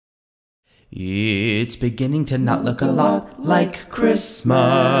It's beginning to not look a lot like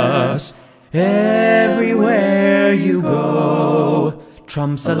Christmas everywhere you go.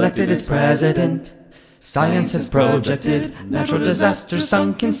 Trump's elected as president. Science has projected natural disasters,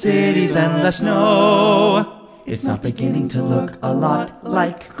 sunken cities, endless snow. It's not beginning to look a lot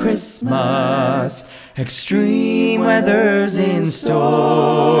like Christmas. Extreme weather's in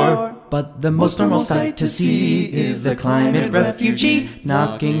store. But the most normal sight to see is the climate refugee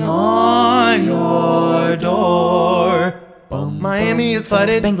knocking on your door. Miami is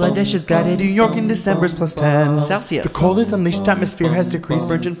flooded, Bangladesh is gutted, New York in December's +10 Celsius. The coldest unleashed atmosphere has decreased.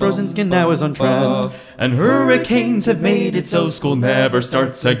 Virgin frozen skin now is on trend. and hurricanes have made it so school never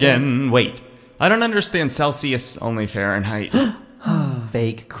starts again. Wait, I don't understand Celsius, only Fahrenheit.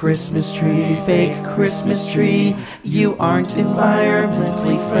 Fake Christmas tree, you aren't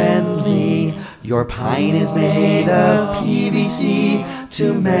environmentally friendly. Your pine is made of PVC,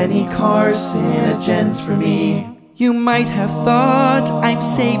 too many carcinogens for me. You might have thought I'm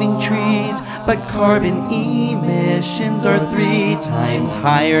saving trees, but carbon emissions are 3 times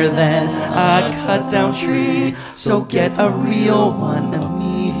higher than a cut down tree. So get a real one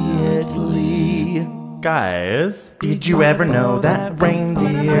immediately. Guys, did you ever know that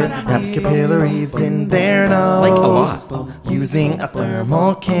reindeer have capillaries in their nose? Like a lot. Using a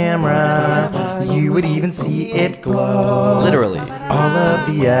thermal camera, you would even see it glow. Literally. All of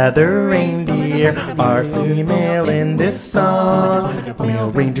the other reindeer are female in this song.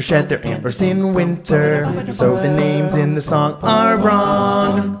 Male reindeer shed their antlers in winter, so the names in the song are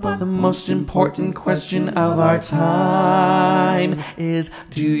wrong. The most important question of our time is,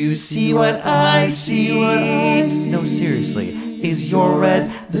 do you see what I see? No, seriously, is your red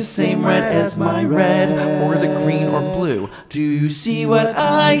the same red as my red, or is it green or blue? Do you see what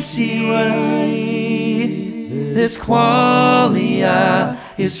I see? This qualia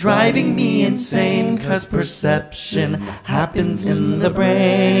is driving me insane, 'cause perception happens in the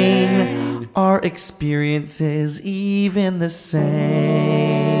brain. Our experience is even the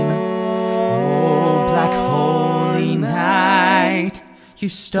same. Oh, black holy night, you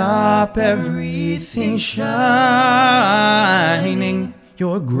stop everything shining.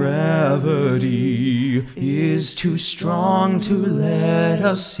 Your gravity is too strong to let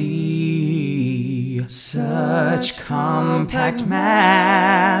us see. Such compact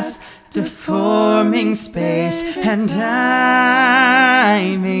mass, deforming space and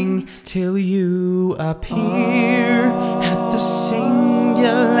timing, till you appear at the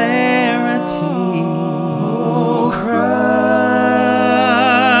singularity. Oh,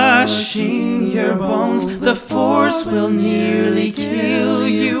 crushing your bones, the force will nearly kill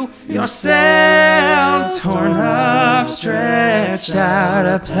you. Your cells torn up, stretched out,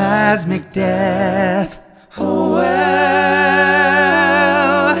 a plasmic death. Oh well,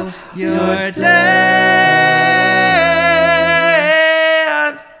 you're dead.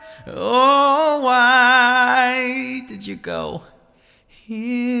 Oh, why did you go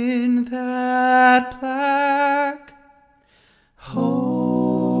in that black hole?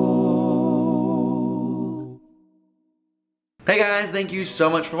 Hey guys, thank you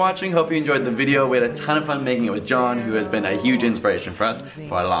so much for watching. Hope you enjoyed the video. We had a ton of fun making it with John, who has been a huge inspiration for us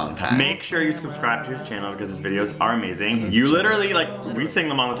for a long time. Make sure you subscribe to his channel because his videos are amazing. You literally, like, we sing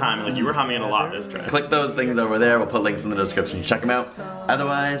them all the time. Like, you were humming it a lot this trip. Click those things over there. We'll put links in the description. Check them out.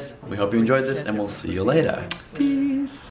 Otherwise, we hope you enjoyed this, and we'll see you later. Peace.